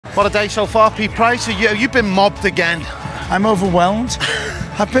What a day so far, Pete Price. You've been mobbed again. I'm overwhelmed.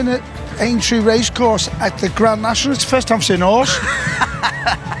 I've been at Aintree Racecourse at the Grand National. It's the first time I've seen a horse.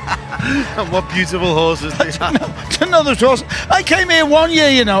 And what beautiful horses they have. Another horse. I came here one year,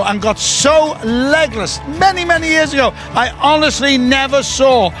 you know, and got so legless many years ago. I honestly never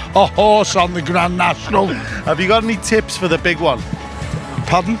saw a horse on the Grand National. Have you got any tips for the big one?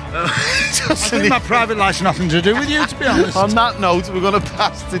 Pardon? I think my private life's nothing to do with you, to be honest. On that note, we're going to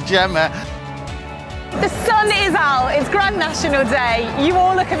pass to Gemma. The sun is out, it's Grand National Day. You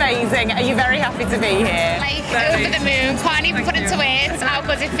all look amazing. Are you very happy to be here? Like, over the moon, can't even put into words how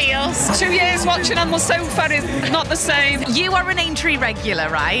good it feels. 2 years watching on the sofa is not the same. You are an Aintree regular,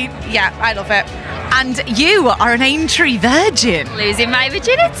 right? Yeah, I love it. And you are an Aintree virgin. Losing my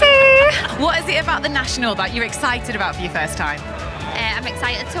virginity. What is it about the National that you're excited about for your first time? I'm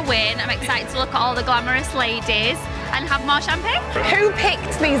excited to win. I'm excited to look at all the glamorous ladies and have more champagne. Who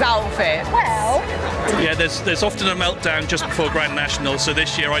picked these outfits? Well, yeah, there's often a meltdown just before Grand National, so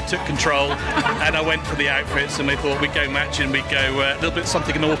this year I took control and I went for the outfits, and we thought we'd go matching, we'd go a little bit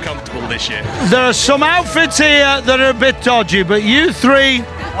something more comfortable this year. There are some outfits here that are a bit dodgy, but you three,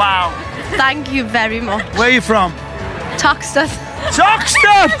 wow. Thank you very much. Where are you from? Toxteth.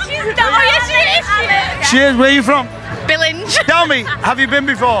 Toxteth! Cheers, where are you from? Billinge. Tell me, have you been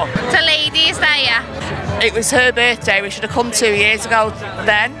before? To ladies there, yeah. It was her birthday. We should have come 2 years ago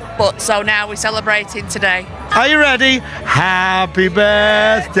then, but so now we're celebrating today. Are you ready? Happy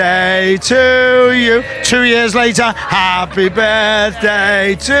birthday to you. 2 years later, happy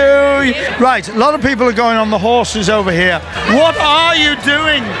birthday to you. Right, a lot of people are going on the horses over here. What are you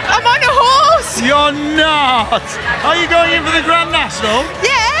doing? I'm on a horse! You're not. Are you going in for the Grand National?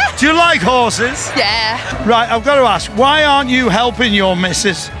 Yeah! Do you like horses? Yeah. Right, I've got to ask, why aren't you helping your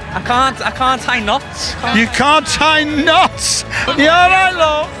missus? I can't tie knots. You can't tie knots. You all right,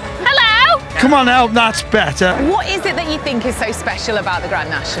 love? Hello! Come on, help, that's better. what is it that you think is so special about the Grand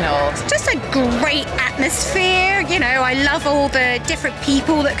National? Just a great atmosphere, you know, I love all the different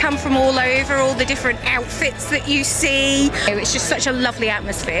people that come from all over, all the different outfits that you see. It's just such a lovely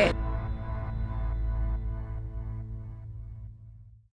atmosphere.